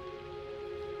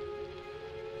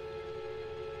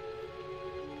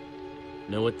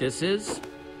 Know what this is?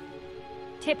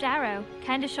 Tipped arrow.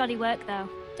 Kinda shoddy work, though.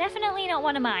 Definitely not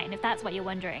one of mine, if that's what you're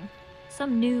wondering.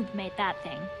 Some noob made that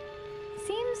thing.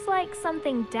 Seems like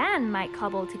something Dan might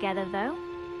cobble together, though.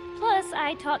 Plus,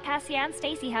 I taught Cassie and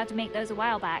Stacy how to make those a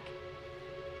while back.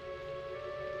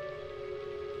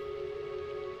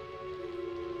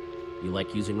 You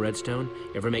like using redstone?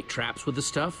 Ever make traps with the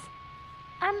stuff?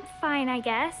 I'm fine, I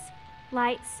guess.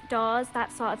 Lights, doors,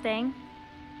 that sort of thing.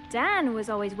 Dan was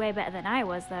always way better than I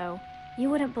was, though. You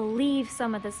wouldn't believe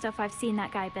some of the stuff I've seen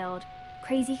that guy build.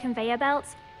 Crazy conveyor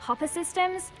belts, hopper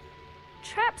systems.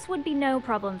 Traps would be no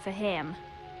problem for him.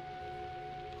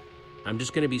 I'm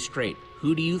just gonna be straight.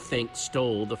 Who do you think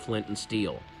stole the flint and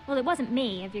steel? Well, it wasn't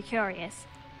me, if you're curious.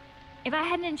 If I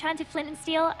had an enchanted flint and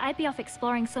steel, I'd be off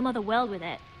exploring some other world with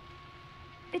it.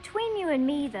 Between you and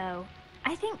me, though,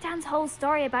 I think Dan's whole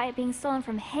story about it being stolen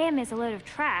from him is a load of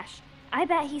trash. I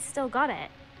bet he's still got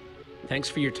it. Thanks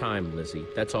for your time, Lizzie.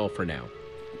 That's all for now.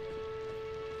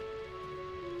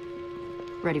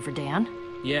 Ready for Dan?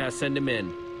 Yeah, send him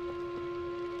in.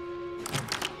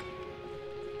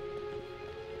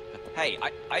 Hey,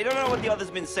 I don't know what the other's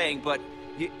been saying, but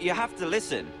you have to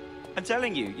listen. I'm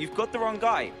telling you, you've got the wrong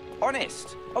guy.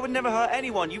 Honest. I would never hurt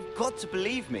anyone. You've got to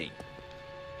believe me.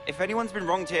 If anyone's been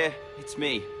wronged here, it's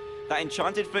me. That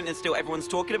enchanted flint and steel everyone's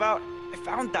talking about, I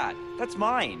found that. That's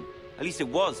mine. At least it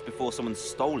was before someone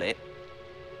stole it.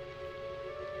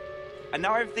 And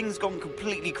now everything's gone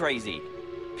completely crazy.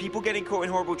 People getting caught in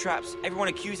horrible traps, everyone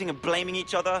accusing and blaming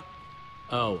each other.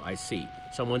 Oh, I see.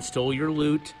 Someone stole your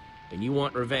loot, and you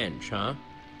want revenge, huh?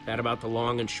 That about the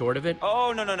long and short of it?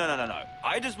 Oh, no.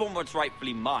 I just want what's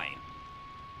rightfully mine.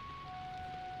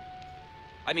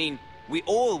 I mean, we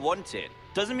all want it.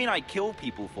 Doesn't mean I kill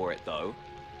people for it, though.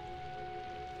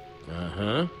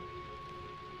 Uh-huh.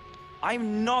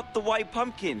 I'm not the White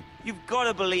Pumpkin. You've got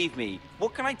to believe me.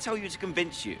 What can I tell you to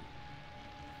convince you?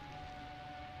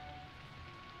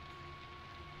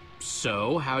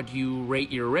 So, how do you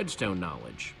rate your redstone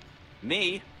knowledge?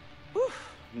 Me? Whew,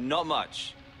 not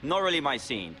much. Not really my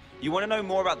scene. You want to know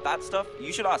more about that stuff?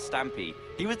 You should ask Stampy.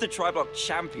 He was the Tri-Block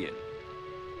champion.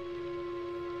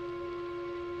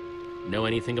 Know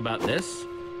anything about this?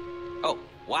 Oh,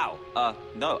 wow.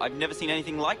 No, I've never seen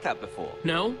anything like that before.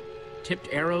 No? Tipped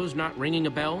arrows not ringing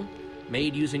a bell?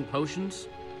 Made using potions?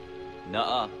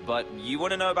 Nuh-uh, but you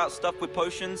want to know about stuff with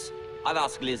potions? I'd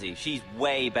ask Lizzie. She's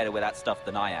way better with that stuff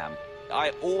than I am.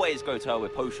 I always go to her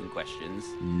with potion questions.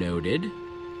 Noted.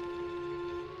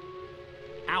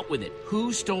 Out with it.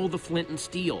 Who stole the flint and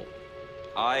steel?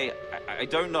 I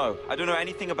don't know. I don't know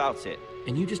anything about it.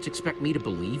 And you just expect me to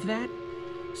believe that?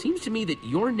 Seems to me that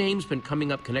your name's been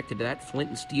coming up connected to that flint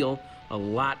and steel a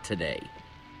lot today.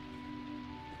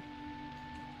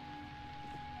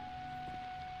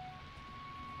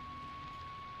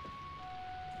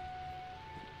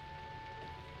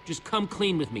 Just come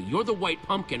clean with me. You're the White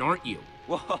Pumpkin, aren't you?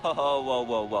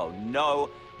 Whoa. No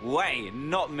way,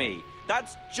 not me.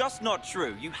 That's just not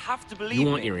true. You have to believe me.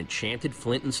 You want your enchanted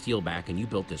flint and steel back, and you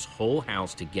built this whole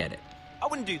house to get it. I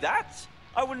wouldn't do that.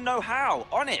 I wouldn't know how,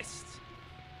 honest.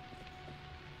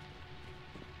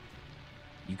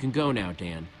 You can go now,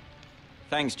 Dan.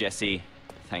 Thanks, Jesse.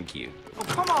 Thank you. Oh,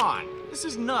 come on! This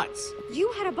is nuts!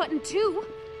 You had a button too.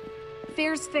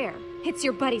 Fair's fair. It's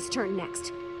your buddy's turn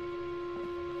next.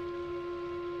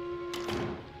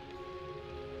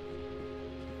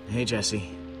 Hey, Jesse.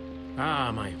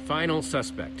 Ah, my final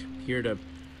suspect. Here to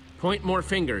point more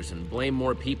fingers and blame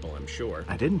more people, I'm sure.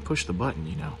 I didn't push the button,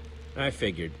 you know. I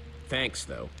figured. Thanks,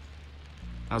 though.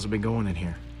 How's it been going in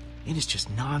here? It is just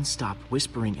non-stop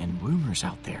whispering and rumors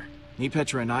out there. Me,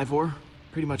 Petra, and Ivor,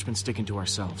 pretty much been sticking to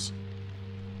ourselves.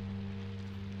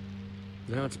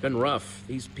 No, it's been rough.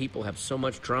 These people have so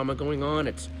much drama going on,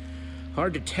 it's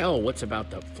hard to tell what's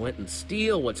about the flint and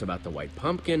steel, what's about the White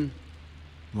Pumpkin.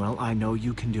 Well, I know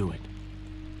you can do it.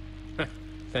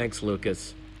 Thanks,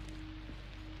 Lucas.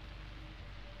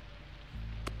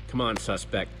 Come on,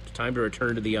 suspect. It's time to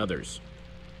return to the others.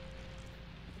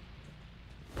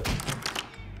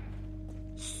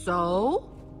 So?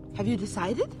 Have you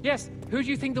decided? Yes, who do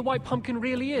you think the White Pumpkin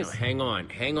really is? Now,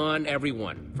 hang on,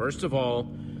 everyone. First of all,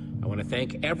 I want to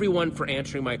thank everyone for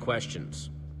answering my questions.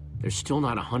 There's still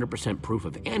not 100% proof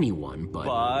of anyone, but...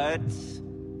 But...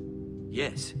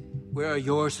 Yes. Where are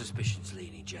your suspicions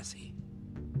leaning, Jesse?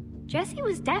 Jesse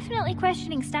was definitely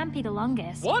questioning Stampy the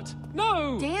longest. What?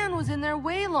 No! Dan was in there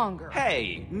way longer.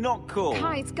 Hey, not cool.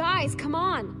 Guys, come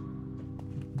on.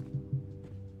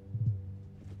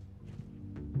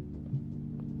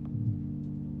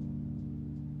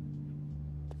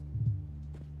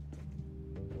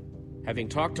 Having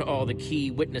talked to all the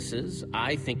key witnesses,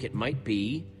 I think it might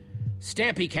be...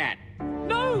 Stampy Cat!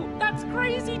 No! That's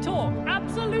crazy talk!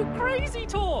 Absolute crazy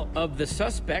talk! Of the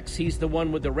suspects, he's the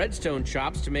one with the redstone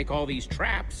chops to make all these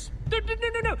traps.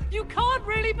 No! You can't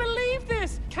really believe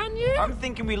this! Can you? I'm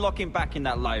thinking we lock him back in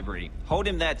that library. Hold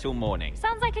him there till morning.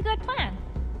 Sounds like a good plan.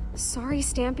 Sorry,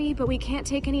 Stampy, but we can't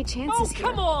take any chances here. Oh,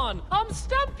 come on! I'm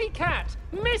Stampy Cat!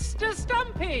 Mr.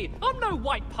 Stampy! I'm no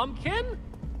White Pumpkin!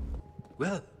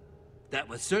 Well, that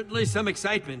was certainly some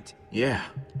excitement. Yeah,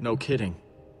 no kidding.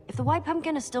 If the White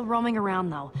Pumpkin is still roaming around,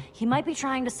 though, he might be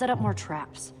trying to set up more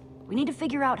traps. We need to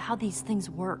figure out how these things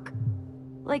work.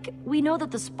 Like, we know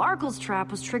that the Sparkles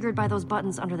trap was triggered by those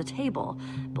buttons under the table,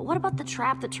 but what about the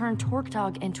trap that turned Torque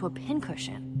Dog into a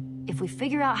pincushion? If we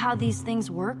figure out how these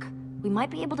things work, we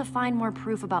might be able to find more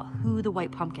proof about who the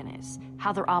White Pumpkin is,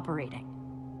 how they're operating.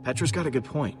 Petra's got a good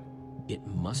point. It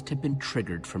must have been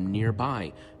triggered from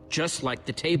nearby, just like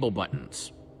the table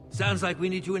buttons. Sounds like we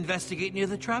need to investigate near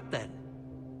the trap then.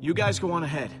 You guys go on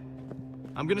ahead.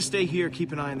 I'm gonna stay here,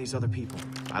 keep an eye on these other people.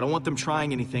 I don't want them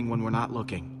trying anything when we're not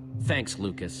looking. Thanks,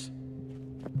 Lucas.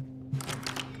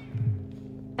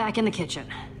 Back in the kitchen.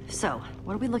 So,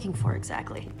 what are we looking for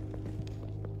exactly?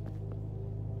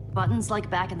 Buttons like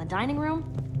back in the dining room?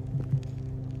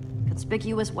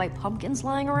 Conspicuous white pumpkins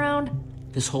lying around?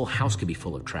 This whole house could be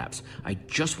full of traps. I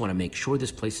just want to make sure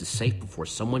this place is safe before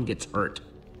someone gets hurt.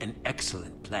 An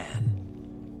excellent plan.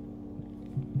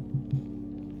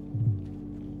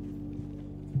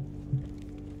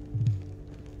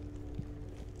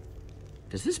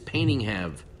 Does this painting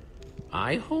have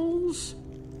eye holes?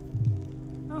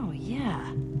 Oh,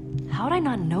 yeah. How'd I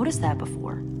not notice that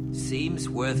before? Seems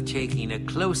worth taking a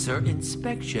closer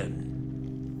inspection.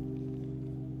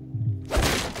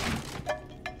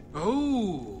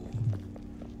 Oh!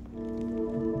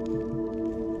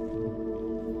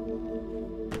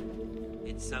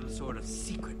 It's some sort of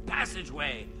secret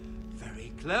passageway.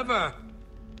 Very clever.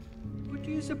 What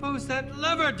do you suppose that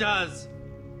lever does?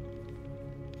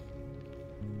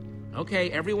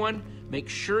 Okay, everyone, make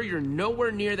sure you're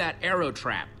nowhere near that arrow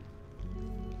trap.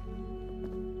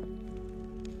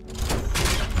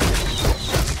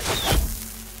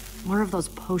 More of those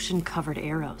potion-covered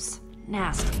arrows.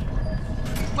 Nasty.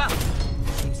 Well,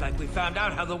 seems like we found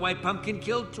out how the White Pumpkin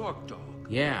killed Torque Dog.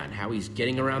 Yeah, and how he's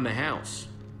getting around the house.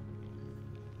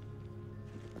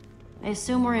 I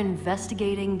assume we're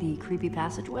investigating the creepy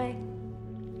passageway?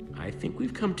 I think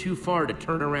we've come too far to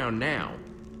turn around now.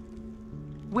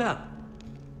 Well,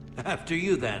 after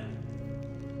you then.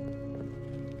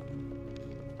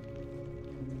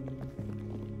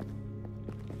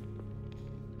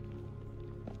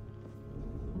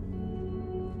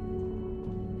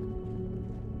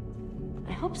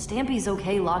 I hope Stampy's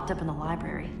okay locked up in the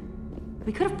library.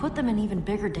 We could have put them in even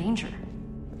bigger danger.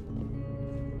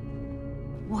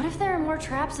 What if there are more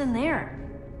traps in there?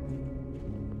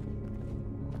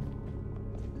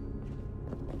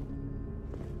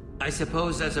 I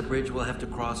suppose that's a bridge we'll have to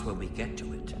cross when we get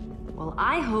to it. Well,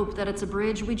 I hope that it's a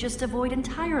bridge we just avoid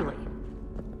entirely.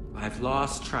 I've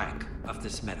lost track of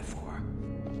this metaphor.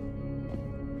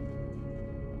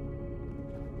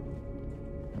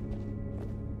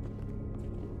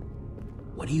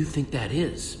 What do you think that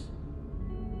is?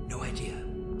 No idea.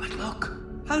 But look,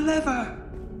 a lever!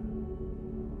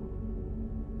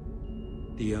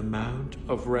 The amount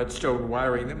of redstone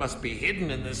wiring that must be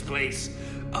hidden in this place.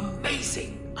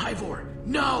 Amazing! Ivor,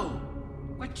 no!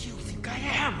 What do you think I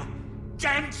am?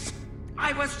 Dense?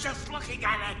 I was just looking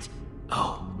at it!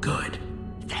 Oh, good.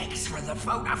 Thanks for the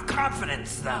vote of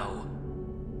confidence, though.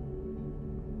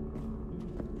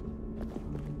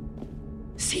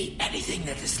 See anything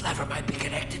that this lever might be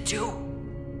connected to?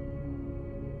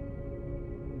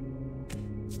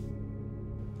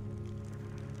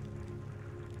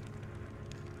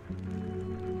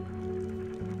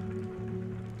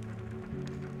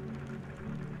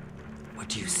 What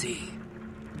do you see?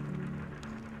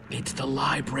 It's the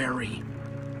library.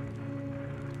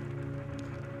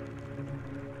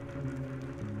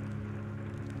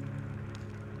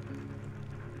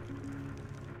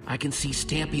 I can see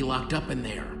Stampy locked up in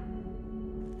there.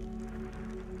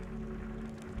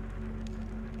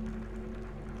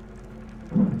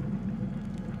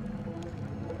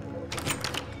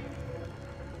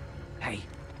 Hey,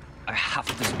 I have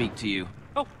to speak to you.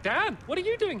 Oh, Dan, what are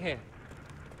you doing here?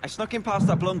 I snuck in past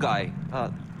that blonde guy,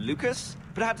 Lucas,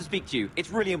 but I had to speak to you. It's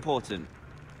really important.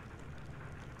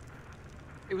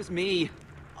 It was me.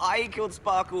 I killed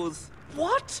Sparkles.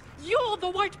 What? You're the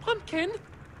White Pumpkin?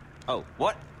 Oh,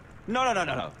 what?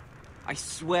 No. I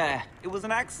swear, it was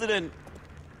an accident.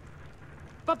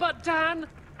 But Dan,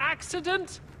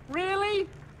 accident? Really?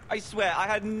 I swear, I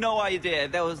had no idea.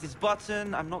 There was this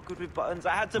button. I'm not good with buttons.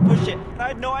 I had to push it, and I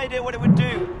had no idea what it would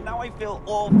do. Now I feel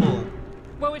awful.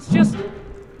 Well, it's just...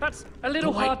 That's a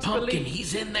little the White hard to Pumpkin, believe.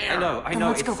 he's in there. I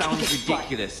know, it sounds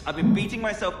ridiculous. I've been beating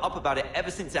myself up about it ever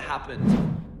since it happened.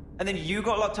 And then you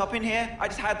got locked up in here? I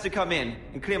just had to come in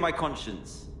and clear my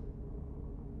conscience.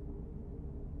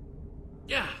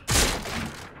 Yeah.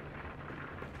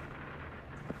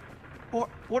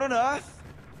 What on earth?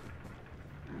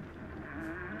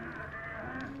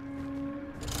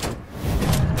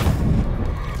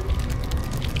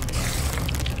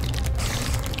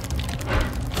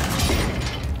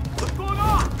 What's going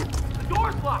on? The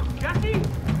door's locked, Jesse!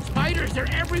 Spiders,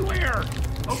 they're everywhere!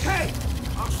 Okay,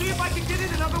 I'll see if I can get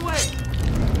in another way.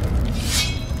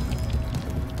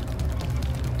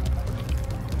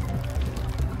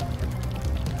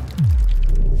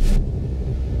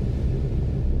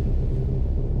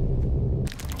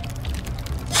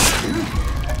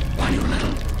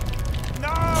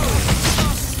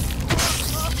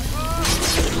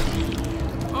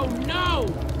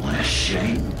 What a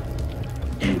shame.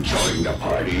 Enjoying the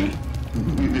party?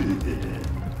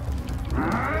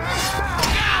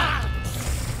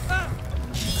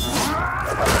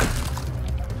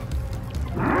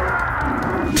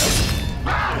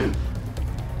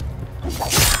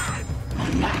 My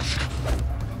mask.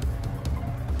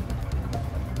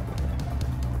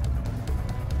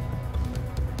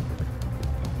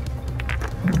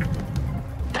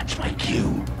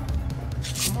 you.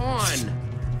 Come on.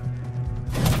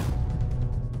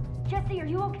 Jesse, are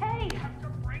you okay? To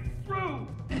break through!